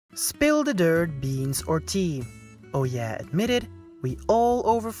Spill the dirt, beans or tea. Oh yeah, admit it, we all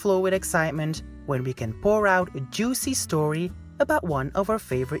overflow with excitement when we can pour out a juicy story about one of our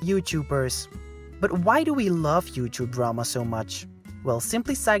favorite YouTubers. But why do we love YouTube drama so much? Well,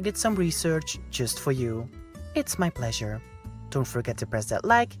 Simply Psych did some research just for you. It's my pleasure. Don't forget to press that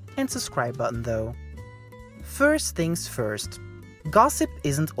like and subscribe button though. First things first. Gossip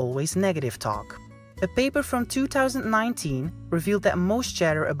isn't always negative talk. A paper from 2019 revealed that most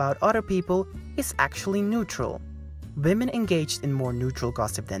chatter about other people is actually neutral. Women engaged in more neutral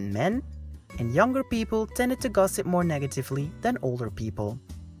gossip than men, and younger people tended to gossip more negatively than older people.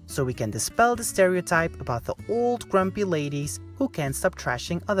 So we can dispel the stereotype about the old grumpy ladies who can't stop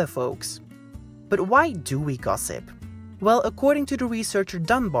trashing other folks. But why do we gossip? Well, according to the researcher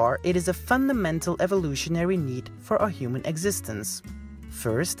Dunbar, it is a fundamental evolutionary need for our human existence.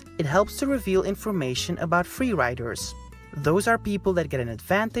 First, it helps to reveal information about free riders. Those are people that get an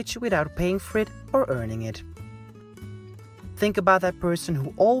advantage without paying for it or earning it. Think about that person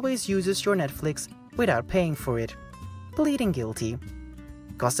who always uses your Netflix without paying for it. Pleading guilty.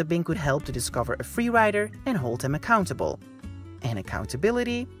 Gossiping could help to discover a free rider and hold them accountable. And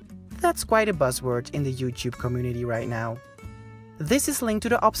accountability? That's quite a buzzword in the YouTube community right now. This is linked to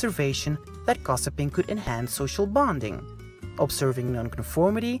the observation that gossiping could enhance social bonding. Observing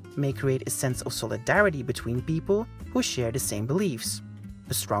nonconformity may create a sense of solidarity between people who share the same beliefs.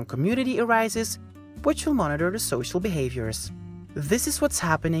 A strong community arises, which will monitor the social behaviors. This is what's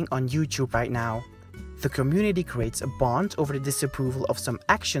happening on YouTube right now. The community creates a bond over the disapproval of some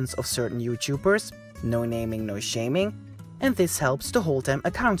actions of certain YouTubers, no naming, no shaming, and this helps to hold them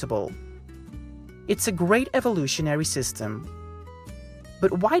accountable. It's a great evolutionary system.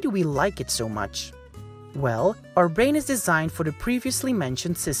 But why do we like it so much? Well, our brain is designed for the previously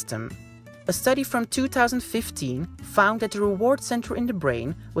mentioned system. A study from 2015 found that the reward center in the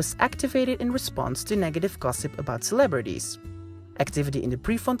brain was activated in response to negative gossip about celebrities. Activity in the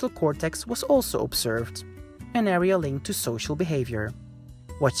prefrontal cortex was also observed, an area linked to social behavior.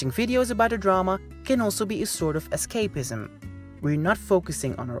 Watching videos about a drama can also be a sort of escapism. We're not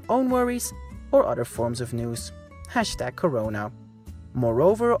focusing on our own worries or other forms of news. #Corona.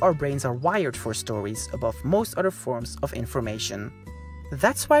 Moreover, our brains are wired for stories above most other forms of information.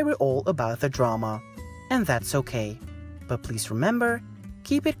 That's why we're all about the drama. And that's okay. But please remember,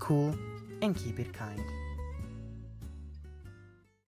 keep it cool and keep it kind.